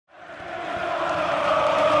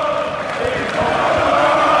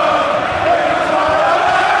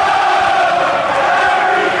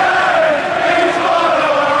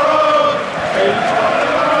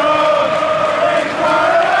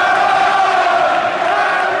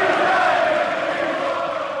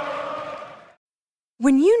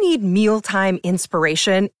need mealtime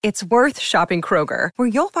inspiration, it's worth shopping Kroger, where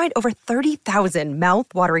you'll find over 30,000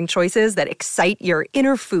 mouth-watering choices that excite your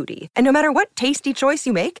inner foodie. And no matter what tasty choice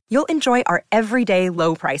you make, you'll enjoy our everyday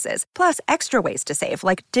low prices, plus extra ways to save,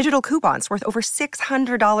 like digital coupons worth over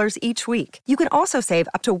 $600 each week. You can also save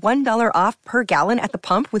up to $1 off per gallon at the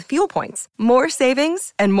pump with fuel points. More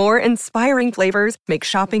savings and more inspiring flavors make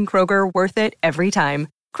shopping Kroger worth it every time.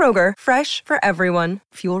 Kroger, fresh for everyone.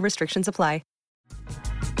 Fuel restrictions apply.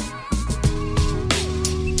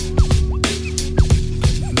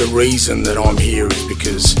 The reason that I'm here is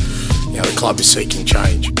because, the club is seeking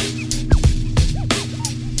change.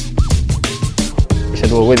 He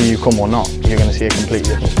said, well, whether you come or not, you're going to see a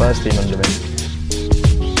completely different Spurs team under me.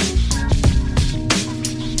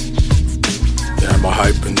 My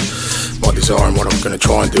hope and my desire and what I'm going to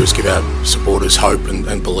try and do is give our supporters hope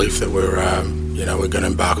and belief that we're going to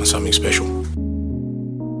embark on something special.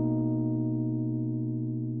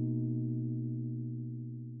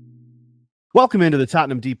 Welcome into the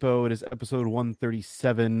Tottenham Depot. It is episode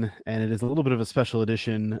 137, and it is a little bit of a special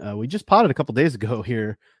edition. We just potted a couple days ago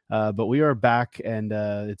here, but we are back, and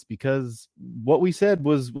it's because what we said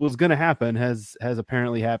was going to happen has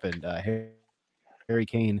apparently happened. Harry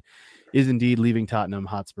Kane is indeed leaving Tottenham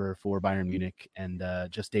Hotspur for Bayern Munich, and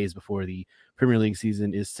just days before the Premier League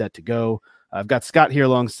season is set to go. I've got Scott here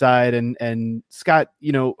alongside, and Scott,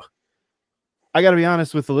 I got to be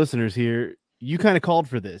honest with the listeners here. You kind of called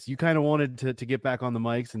for this. You kind of wanted to get back on the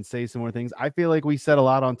mics and say some more things. I feel like we said a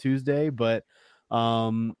lot on Tuesday, but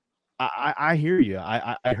I hear you.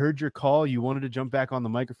 I heard your call. You wanted to jump back on the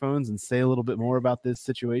microphones and say a little bit more about this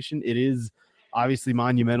situation. It is obviously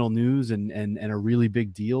monumental news and a really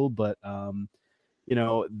big deal, but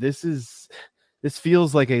this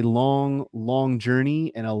feels like a long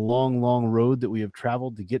journey and a long road that we have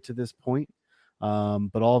traveled to get to this point.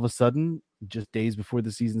 But all of a sudden, just days before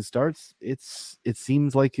the season starts, it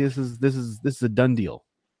seems like this is a done deal.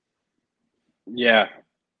 Yeah,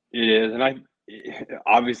 it is. And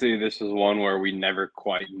obviously this is one where we never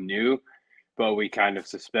quite knew, but we kind of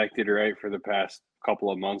suspected, right, for the past couple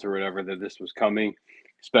of months or whatever, that this was coming,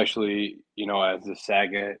 especially, as the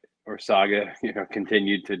saga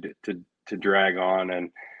continued to drag on, and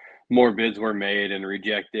more bids were made and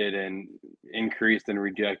rejected and increased and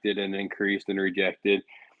rejected and increased and rejected.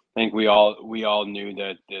 I think we all knew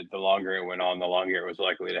that the longer it went on, the longer it was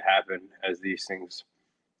likely to happen, as these things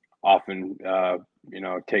often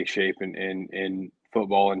take shape in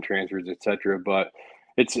football and transfers, etc. But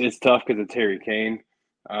it's tough because it's Harry Kane,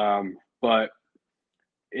 but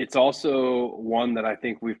it's also one that I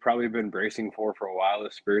think we've probably been bracing for a while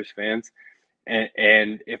as Spurs fans.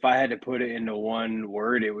 And if I had to put it into one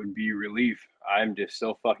word, it would be relief. I'm just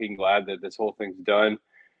so fucking glad that this whole thing's done.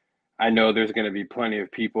 I know there's going to be plenty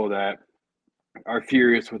of people that are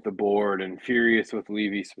furious with the board and furious with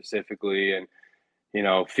Levy specifically, and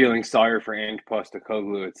feeling sorry for Ange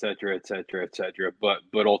Postecoglou, et cetera.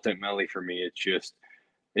 But ultimately, for me,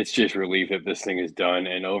 it's just relief that this thing is done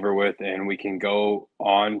and over with, and we can go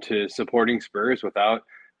on to supporting Spurs without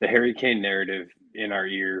the Harry Kane narrative in our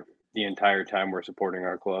ear the entire time we're supporting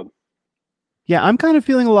our club. Yeah, I'm kind of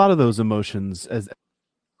feeling a lot of those emotions as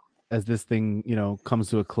this thing, comes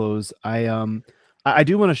to a close. I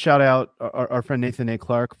do want to shout out our friend Nathan A.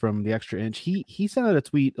 Clark from the Extra Inch. He sent out a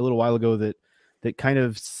tweet a little while ago that kind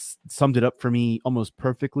of summed it up for me almost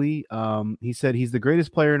perfectly. He said, he's the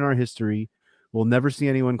greatest player in our history. We'll never see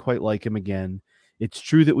anyone quite like him again. It's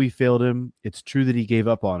true that we failed him. It's true that he gave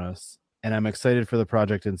up on us. And I'm excited for the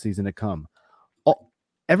project and season to come.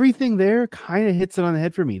 Everything there kind of hits it on the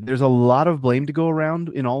head for me. There's a lot of blame to go around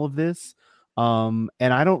in all of this. And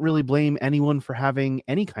I don't really blame anyone for having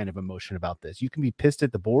any kind of emotion about this. You can be pissed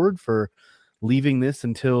at the board for leaving this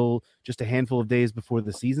until just a handful of days before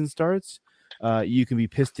the season starts. You can be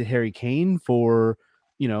pissed at Harry Kane for,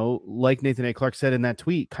 like Nathan A. Clark said in that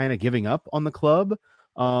tweet, kind of giving up on the club.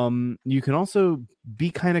 You can also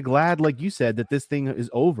be kind of glad, like you said, that this thing is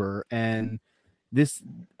over, and this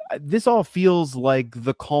all feels like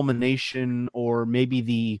the culmination, or maybe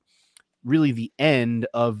the end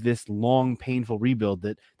of this long, painful rebuild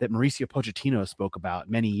that Mauricio Pochettino spoke about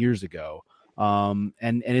many years ago. And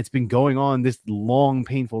it's been going on. This long,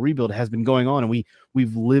 painful rebuild has been going on, and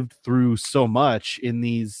we've lived through so much in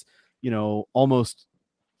these, almost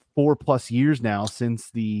 4+ years now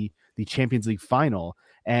since the Champions League final.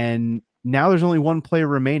 And now there's only one player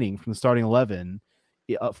remaining from the starting 11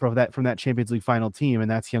 from that Champions League final team,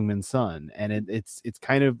 and that's Heung-min Son. And it's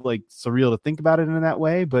kind of like surreal to think about it in that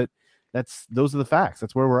way, but those are the facts.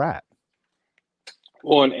 That's where we're at.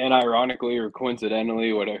 Well, and ironically or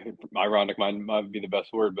coincidentally, whatever, ironic might be the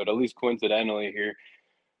best word, but at least coincidentally here,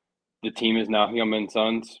 the team is now Heung-min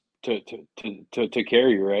Son's to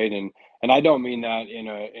carry, right? And I don't mean that in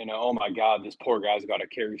a oh my God, this poor guy's got to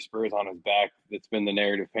carry Spurs on his back. That's been the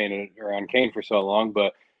narrative painted around Kane for so long,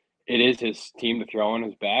 but it is his team to throw on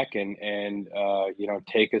his back and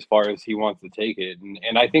take as far as he wants to take it.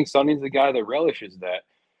 And I think Sonny's the guy that relishes that.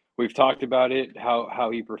 We've talked about it, how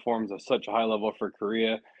he performs at such a high level for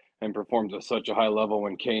Korea and performs at such a high level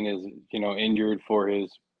when Kane is, injured for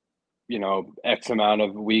his, X amount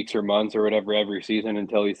of weeks or months or whatever every season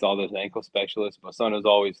until he saw this ankle specialist. But Son has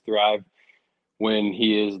always thrived when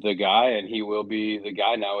he is the guy, and he will be the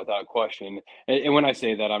guy now without question. And when I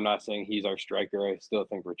say that, I'm not saying he's our striker. I still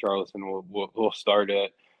think Richarlison will start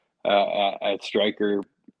at striker,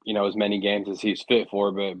 as many games as he's fit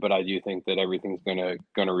for. But I do think that everything's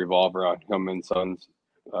gonna revolve around him and Son's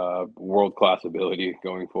world class ability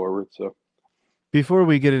going forward. So. Before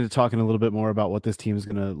we get into talking a little bit more about what this team is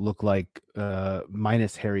going to look like,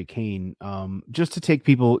 minus Harry Kane, just to take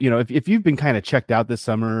people, if you've been kind of checked out this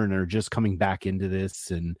summer and are just coming back into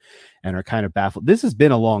this and are kind of baffled, this has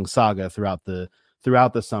been a long saga throughout the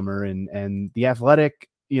summer, and the Athletic,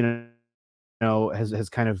 has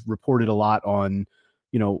kind of reported a lot on,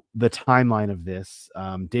 the timeline of this.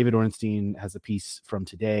 David Ornstein has a piece from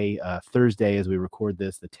today, Thursday, as we record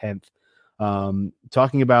this, the 10th.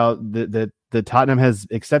 Talking about the Tottenham has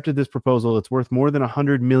accepted this proposal. It's worth more than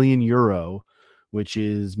 100 million euro, which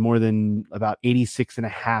is more than about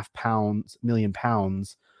 86.5 million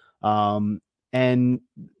pounds. And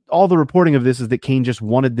all the reporting of this is that Kane just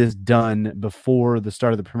wanted this done before the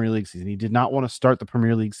start of the Premier League season. He did not want to start the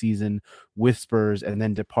Premier League season with Spurs and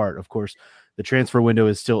then depart. Of course, the transfer window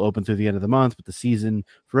is still open through the end of the month, but the season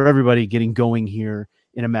for everybody getting going here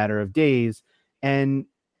in a matter of days. And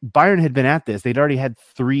Bayern had been at this. They'd already had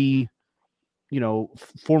 3,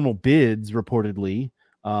 formal bids reportedly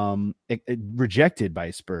rejected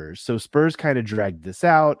by Spurs. So Spurs kind of dragged this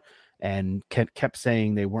out and kept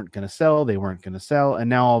saying they weren't going to sell. And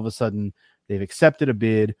now all of a sudden they've accepted a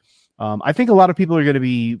bid. I think a lot of people are going to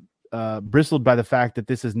be bristled by the fact that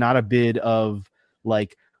this is not a bid of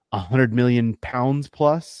like 100 million pounds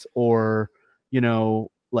plus, or,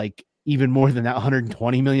 like even more than that,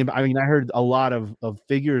 120 million. I mean, I heard a lot of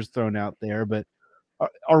figures thrown out there, but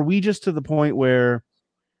are we just to the point where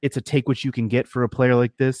it's a take what you can get for a player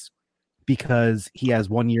like this because he has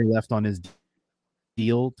 1 year left on his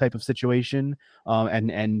deal type of situation,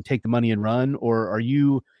 and take the money and run? Or are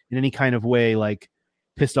you in any kind of way like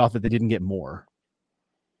pissed off that they didn't get more?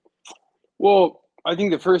 Well, I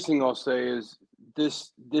think the first thing I'll say is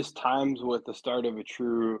this times with the start of a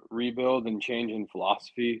true rebuild and change in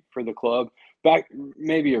philosophy for the club.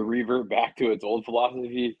 Maybe a revert back to its old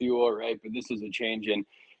philosophy, if you will, right? But this is a change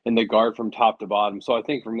in the guard from top to bottom. So I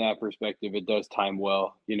think from that perspective, it does time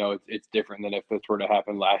well. It's different than if this were to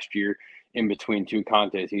happen last year in between 2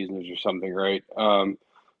 Conte seasons or something, right?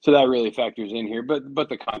 So that really factors in here, but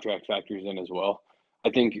the contract factors in as well. I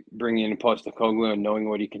think bringing in Postecoglou and knowing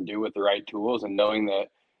what he can do with the right tools, and knowing that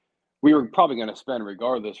we were probably going to spend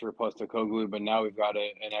regardless for Postecoglou, but now we've got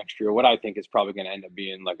an extra, what I think is probably going to end up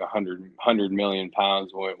being like 100 million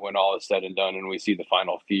pounds when all is said and done, and we see the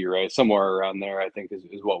final fee, right? Somewhere around there, I think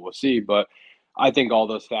is what we'll see. But I think all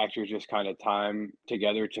those factors just kind of time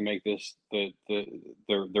together to make this the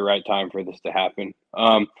right time for this to happen.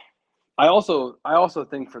 I also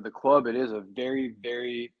think for the club, it is a very,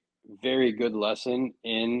 very, very good lesson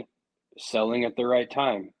in selling at the right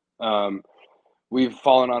time. We've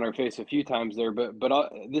fallen on our face a few times there, but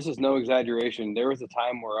this is no exaggeration. There was a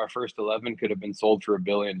time where our first 11 could have been sold for $1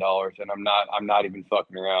 billion, and I'm not even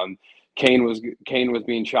fucking around. Kane was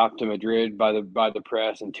being chopped to Madrid by the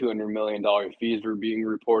press, and $200 million fees were being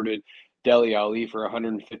reported. Dele Alli for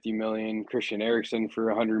 150 million, Christian Eriksen for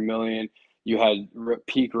 100 million. You had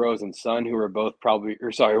Peak, Rose, and Son, who were both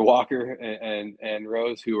Walker and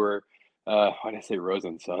Rose, who were. Why did I say Rose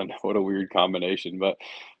and Son? What a weird combination. But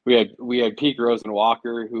we had Peak, Rose, and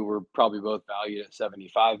Walker, who were probably both valued at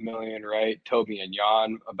 75 million, right? Toby and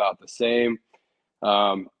Jan about the same.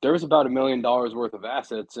 There was about $1 million worth of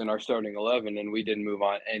assets in our starting 11, and we didn't move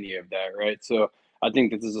on any of that, right? So I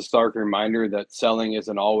think this is a stark reminder that selling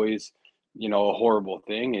isn't always, a horrible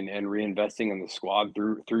thing, and reinvesting in the squad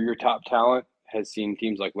through your top talent has seen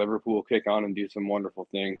teams like Liverpool kick on and do some wonderful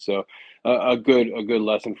things. So a good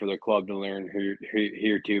lesson for the club to learn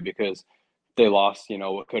here too, because they lost,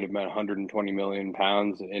 what could have been 120 million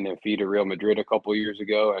pounds in a fee to Real Madrid a couple of years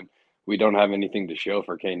ago, and we don't have anything to show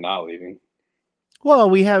for Kane not leaving. Well,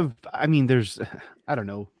 we have. I mean, there's. I don't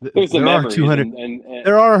know. There are 200.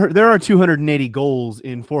 There are 280 goals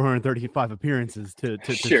in 435 appearances to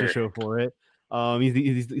show for it.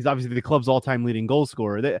 He's obviously the club's all-time leading goal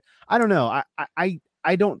scorer. I don't know.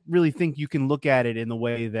 I don't really think you can look at it in the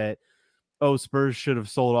way that, oh, Spurs should have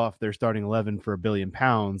sold off their starting 11 for £1 billion.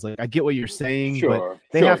 Like, I get what you're saying, but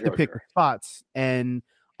they have to pick the spots. And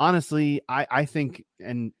honestly, I think,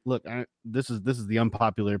 and look, this is the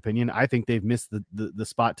unpopular opinion. I think they've missed the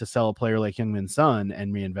spot to sell a player like Heung-min Son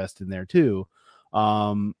and reinvest in there too.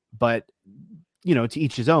 But to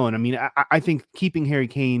each his own. I mean, I think keeping Harry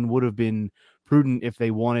Kane would have been prudent if they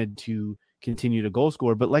wanted to continue to goal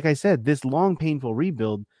score. But like I said, this long, painful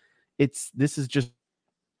rebuild, this is just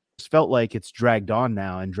felt like it's dragged on.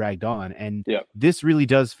 And this really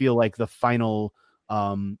does feel like the final,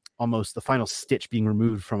 almost the final stitch being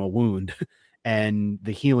removed from a wound, and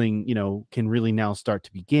the healing, can really now start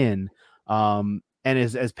to begin. And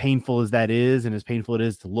as painful as that is, and as painful it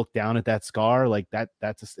is to look down at that scar, like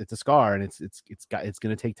it's a scar, and it's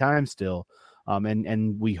going to take time still.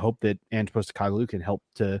 And we hope that Ange Postecoglou can help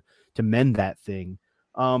to mend that thing.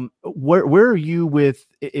 Where are you with,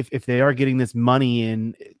 if they are getting this money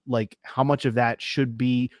in, like how much of that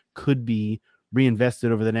could be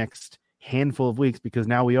reinvested over the next handful of weeks? Because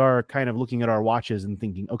now we are kind of looking at our watches and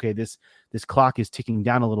thinking, okay, this clock is ticking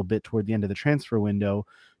down a little bit toward the end of the transfer window.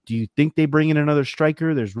 Do you think they bring in another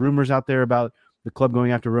striker? There's rumors out there about the club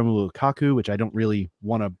going after Romelu Lukaku, which I don't really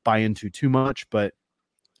want to buy into too much, but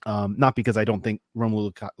not because I don't think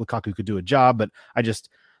Romelu Lukaku could do a job, but I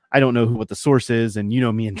don't know what the source is, and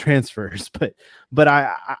me in transfers, but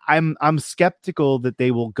I'm skeptical that they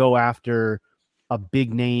will go after a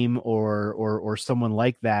big name or someone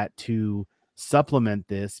like that to supplement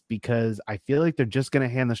this, because I feel like they're just going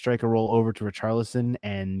to hand the striker role over to Richarlison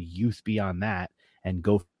and youth beyond that and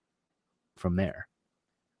go from there.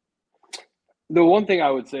 The one thing I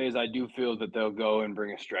would say is I do feel that they'll go and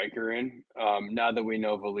bring a striker in. Now that we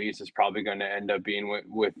know Valise is probably going to end up being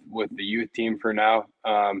with the youth team for now.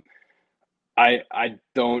 I'd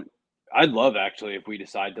love actually if we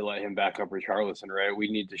decide to let him back up Richarlison, right? We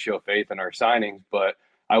need to show faith in our signings, but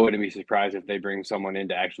I wouldn't be surprised if they bring someone in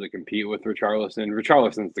to actually compete with Richarlison.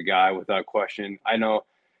 Richarlison's the guy without question. I know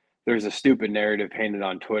there's a stupid narrative painted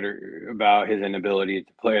on Twitter about his inability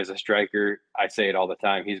to play as a striker. I say it all the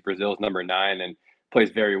time. He's Brazil's number 9 and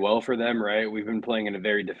plays very well for them, right? We've been playing in a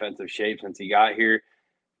very defensive shape since he got here.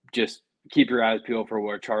 Just keep your eyes peeled for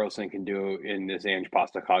what Richarlison can do in this Ange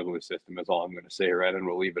Postecoglou system is all I'm going to say, right? And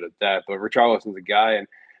we'll leave it at that. But Richarlison's a guy, and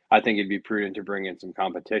I think it'd be prudent to bring in some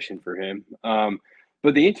competition for him.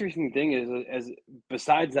 But the interesting thing is, as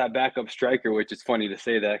besides that backup striker, which is funny to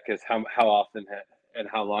say that because how often and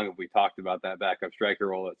how long have we talked about that backup striker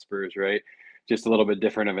role at Spurs, right? Just a little bit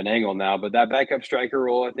different of an angle now. But that backup striker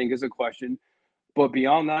role, I think, is a question. But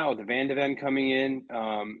beyond that, with the Van de Ven coming in,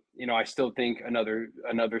 I still think another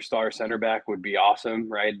star center back would be awesome,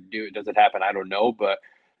 right? Does it happen? I don't know. But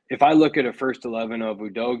if I look at a first 11 of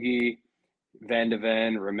Udogie, Van de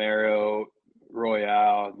Ven, Romero,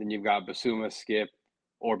 Royale, then you've got Basuma, Skip,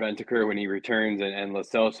 or Bentancur when he returns, and Lo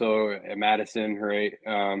Celso and Madison, right?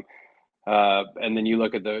 And then you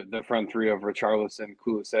look at the front three of Richarlison,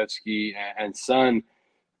 Kulusevski, and Son.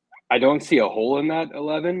 I don't see a hole in that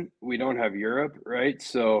 11. We don't have Europe, right?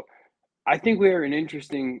 So I think we have an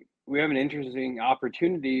interesting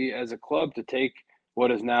opportunity as a club to take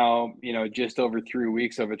what is now, just over 3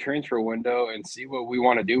 weeks of a transfer window and see what we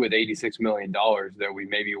want to do with $86 million that we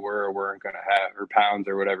maybe were or weren't going to have, or pounds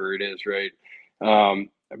or whatever it is, right?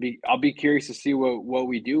 I'll be curious to see what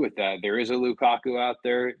we do with that. There is a Lukaku out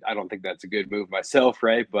there. I don't think that's a good move myself,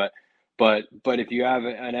 right? But if you have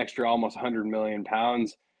an extra almost 100 million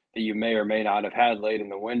pounds that you may or may not have had late in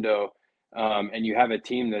the window, and you have a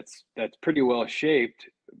team that's pretty well shaped,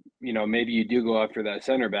 maybe you do go after that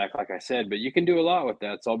center back, like I said, but you can do a lot with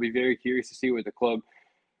that. So I'll be very curious to see what the club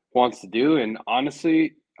wants to do. And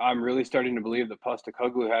honestly, I'm really starting to believe that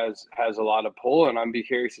Postecoglou has a lot of pull, and I'm be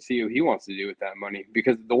curious to see what he wants to do with that money.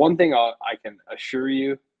 Because the one thing I can assure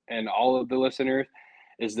you and all of the listeners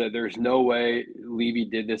is that there's no way Levy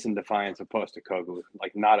did this in defiance of Postecoglou.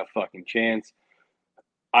 Like, not a fucking chance.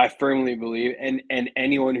 I firmly believe, and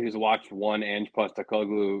anyone who's watched one Ange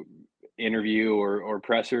Postecoglou interview or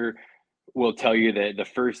presser will tell you that the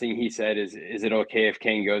first thing he said is it okay if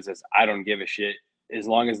Kane goes? I don't give a shit. As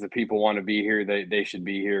long as the people want to be here, they should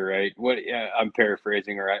be here, right? I'm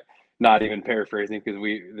paraphrasing, or not even paraphrasing, because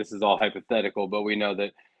this is all hypothetical, but we know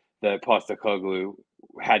that Postecoglou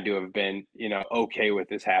had to have been, okay with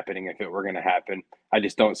this happening if it were going to happen. I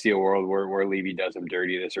just don't see a world where Levy does him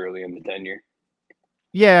dirty this early in the tenure.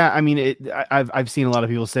 Yeah, I mean, I've seen a lot of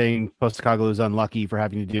people saying Postecoglou is unlucky for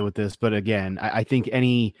having to deal with this, but again, I think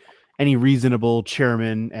any reasonable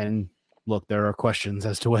chairman, and look, there are questions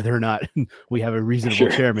as to whether or not we have a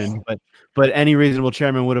reasonable chairman, but any reasonable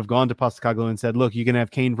chairman would have gone to Postecoglou and said, look, you can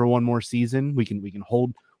have Kane for one more season. We can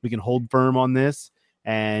hold firm on this,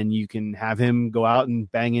 and you can have him go out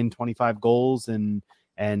and bang in 25 goals and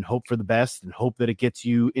hope for the best and hope that it gets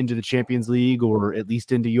you into the Champions League or at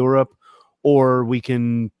least into Europe, or we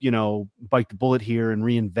can, bite the bullet here and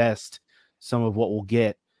reinvest some of what we'll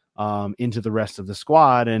get into the rest of the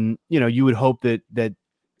squad. And, you would hope that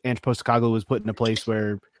Ange Postecoglou was put in a place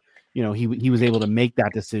where, he was able to make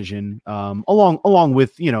that decision along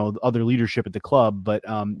with, other leadership at the club. But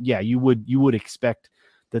you would expect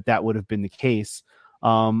that would have been the case.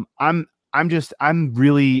 The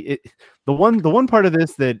one part of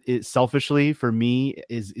this that is selfishly for me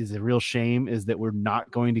is a real shame is that we're not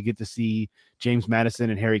going to get to see James Maddison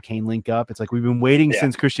and Harry Kane link up. It's like we've been waiting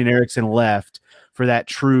since Christian Eriksen left for that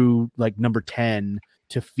true like number 10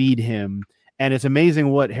 to feed him. And it's amazing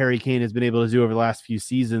what Harry Kane has been able to do over the last few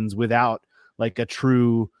seasons without like a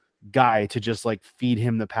true guy to just like feed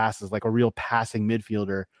him the passes, like a real passing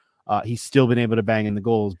midfielder. He's still been able to bang in the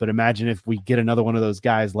goals, but imagine if we get another one of those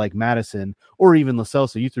guys like Maddison or even Lo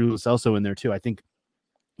Celso. You threw Lo Celso in there too. I think,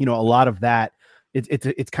 a lot of that.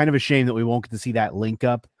 It's kind of a shame that we won't get to see that link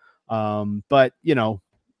up. But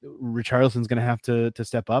Richarlison's going to have to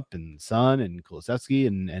step up, and Son and Kulusevski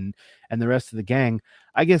and the rest of the gang.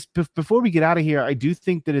 I guess before we get out of here, I do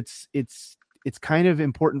think that it's kind of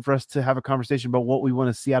important for us to have a conversation about what we want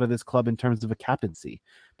to see out of this club in terms of a captaincy,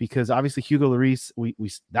 because obviously Hugo Lloris, we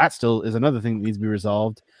that still is another thing that needs to be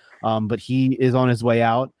resolved. But he is on his way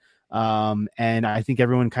out. And I think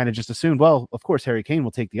everyone kind of just assumed, well, of course, Harry Kane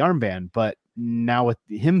will take the armband, but now with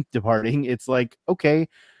him departing, it's like, okay,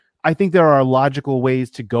 I think there are logical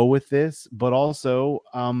ways to go with this, but also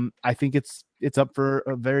I think it's up for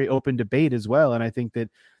a very open debate as well. And I think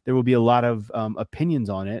that there will be a lot of opinions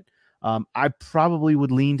on it. I probably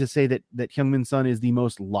would lean to say that Heung-min Son is the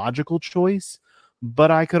most logical choice,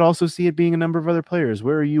 but I could also see it being a number of other players.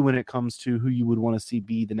 Where are you when it comes to who you would want to see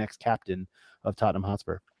be the next captain of Tottenham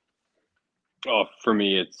Hotspur? Oh, for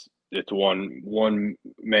me, it's one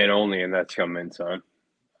man only, and that's Heung-min Son.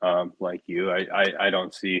 Like you, I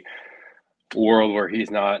don't see a world where he's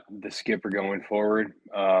not the skipper going forward.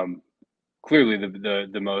 Clearly,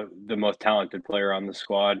 the most talented player on the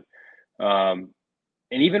squad.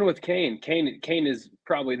 And even with Kane is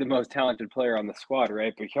probably the most talented player on the squad,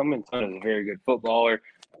 right? But Heung-min Son is a very good footballer.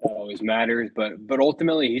 That always matters. But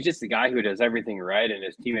ultimately, he's just a guy who does everything right, and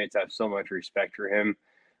his teammates have so much respect for him.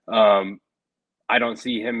 I don't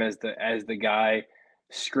see him as the guy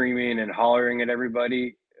screaming and hollering at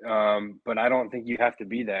everybody. But I don't think you have to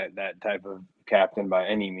be that type of captain by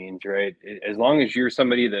any means, right? As long as you're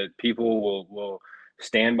somebody that people will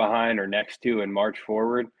stand behind or next to and march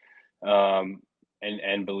forward,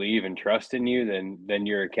 and believe and trust in you, then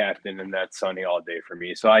you're a captain, and that's Sonny all day for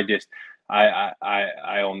me. So I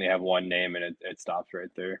only have one name, and it stops right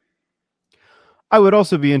there. I would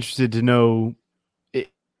also be interested to know,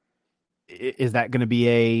 is that going to be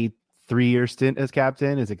a 3-year stint as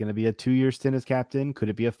captain? Is it going to be a 2-year stint as captain? Could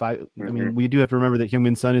it be a 5? Mm-hmm. I mean, we do have to remember that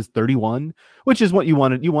Heung-min Son is 31, which is what you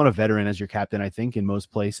wanted. You want a veteran as your captain, I think, in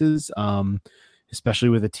most places, especially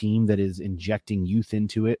with a team that is injecting youth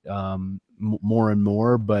into it more and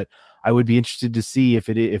more. But I would be interested to see if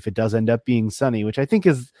it does end up being Sonny, which I think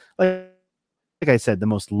is, like I said, the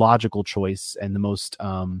most logical choice and the most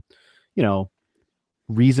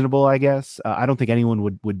reasonable, I guess. I don't think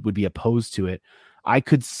anyone would be opposed to it. I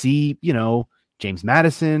could see, James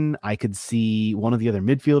Maddison. I could see one of the other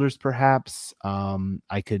midfielders, perhaps.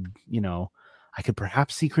 I could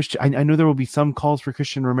perhaps see Christian. I know there will be some calls for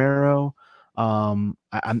Christian Romero.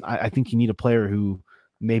 I think you need a player who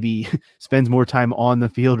maybe spends more time on the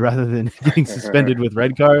field rather than getting suspended with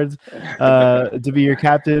red cards to be your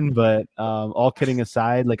captain. But all kidding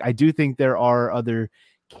aside, like, I do think there are other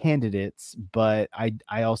candidates, but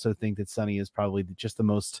I also think that Sonny is probably just the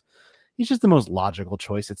most logical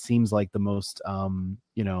choice. It seems like the most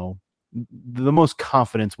the most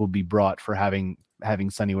confidence will be brought for having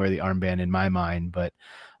Sonny wear the armband in my mind, but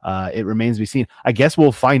it remains to be seen. I guess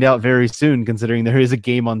we'll find out very soon, considering there is a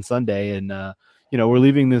game on Sunday, and we're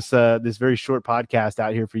leaving this very short podcast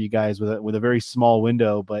out here for you guys with a very small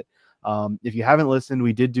window. But if you haven't listened,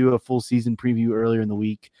 we did do a full season preview earlier in the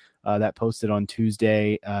week that posted on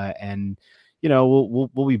Tuesday, and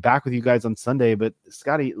we'll be back with you guys on Sunday. But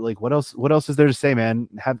Scotty, like, what else is there to say, man?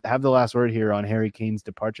 Have the last word here on Harry Kane's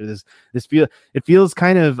departure. It feels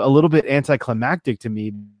kind of a little bit anticlimactic to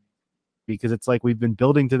me, because it's like we've been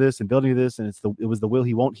building to this, and it was the will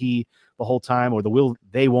he won't he the whole time, or the will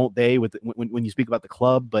they won't they when you speak about the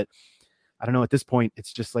club. But I don't know, at this point,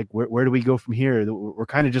 it's just like, where do we go from here? We're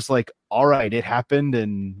kind of just like, all right, it happened,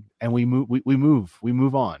 and we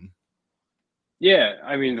move on. Yeah,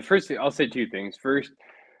 I mean, the first thing I'll say two things. First,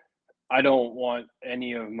 I don't want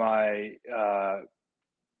any of my,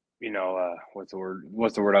 what's the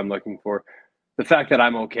word I'm looking for? The fact that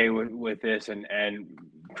I'm okay with this and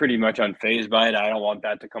pretty much unfazed by it. I don't want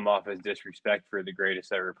that to come off as disrespect for the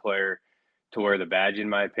greatest ever player to wear the badge, in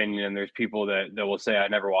my opinion. And there's people that will say I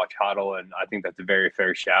never watch Huddle, and I think that's a very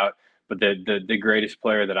fair shout. But the greatest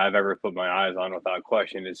player that I've ever put my eyes on, without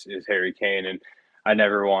question, is Harry Kane, and I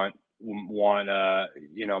never want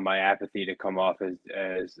my apathy to come off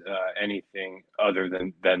as anything other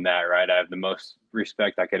than that, right? I have the most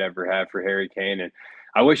respect I could ever have for Harry Kane, and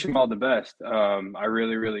I wish him all the best. I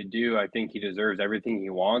really, really do. I think he deserves everything he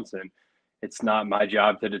wants, and it's not my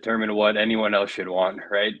job to determine what anyone else should want,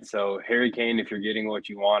 right? So Harry Kane, if you're getting what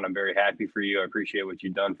you want, I'm very happy for you. I appreciate what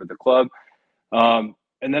you've done for the club. And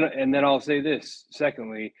then I'll say this.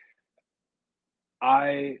 Secondly,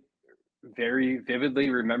 I very vividly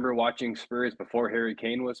remember watching Spurs before Harry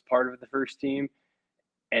Kane was part of the first team,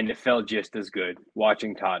 and it felt just as good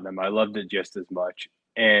watching Tottenham. I loved it just as much.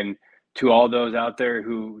 And to all those out there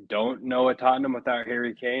who don't know a Tottenham without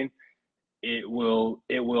Harry Kane, it will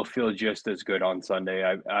feel just as good on Sunday.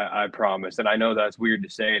 I promise. And I know that's weird to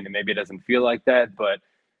say, and maybe it doesn't feel like that, but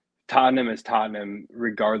Tottenham is Tottenham,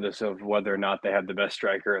 regardless of whether or not they have the best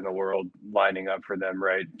striker in the world lining up for them,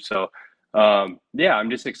 right? So, I'm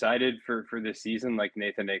just excited for this season, like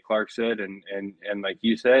Nathan A. Clark said, and like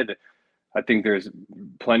you said, I think there's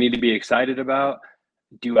plenty to be excited about.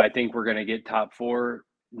 Do I think we're going to get top four?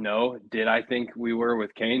 No. Did I think we were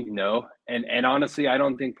with Kane? No. And honestly, I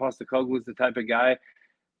don't think Postecoglou is the type of guy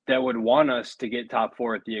that would want us to get top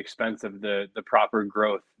four at the expense of the proper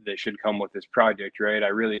growth that should come with this project, right? I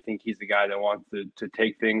really think he's the guy that wants to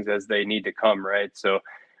take things as they need to come, right? So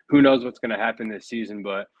who knows what's going to happen this season,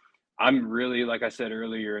 but I'm really, like I said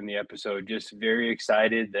earlier in the episode, just very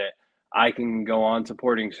excited that I can go on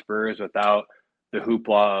supporting Spurs without the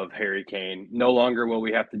hoopla of Harry Kane. No longer will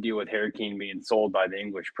we have to deal with Harry Kane being sold by the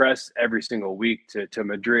English press every single week to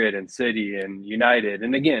Madrid and City and United.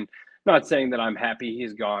 And again, not saying that I'm happy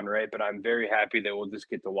he's gone, right? But I'm very happy that we'll just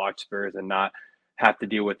get to watch Spurs and not have to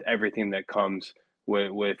deal with everything that comes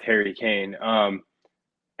with Harry Kane.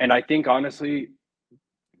 And I think, honestly,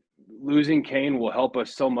 losing Kane will help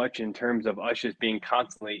us so much in terms of us just being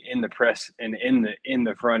constantly in the press and in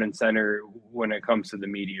the front and center when it comes to the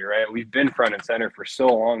media, right? We've been front and center for so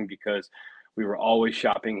long because we were always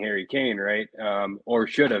shopping Harry Kane, right? Or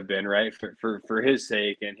should have been, right? For his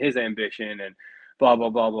sake and his ambition and blah, blah,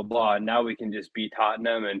 blah, blah, blah. And now we can just be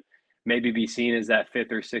Tottenham and maybe be seen as that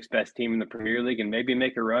fifth or sixth best team in the Premier League and maybe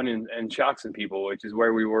make a run and shock some people, which is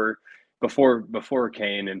where we were before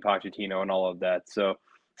Kane and Pochettino and all of that. So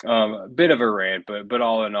a bit of a rant, but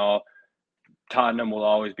all in all, Tottenham will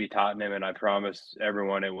always be Tottenham, and I promise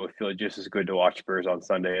everyone it will feel just as good to watch Spurs on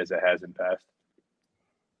Sunday as it has in past.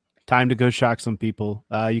 Time to go shock some people.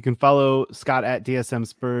 You can follow Scott at DSM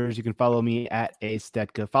Spurs. You can follow me at A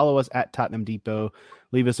Stetka. Follow us at Tottenham Depot.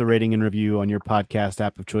 Leave us a rating and review on your podcast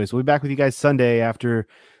app of choice. We'll be back with you guys Sunday after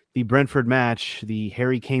the Brentford match, the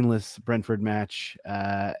Harry Kane-less Brentford match.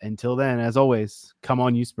 Until then, as always, come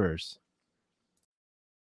on, you Spurs.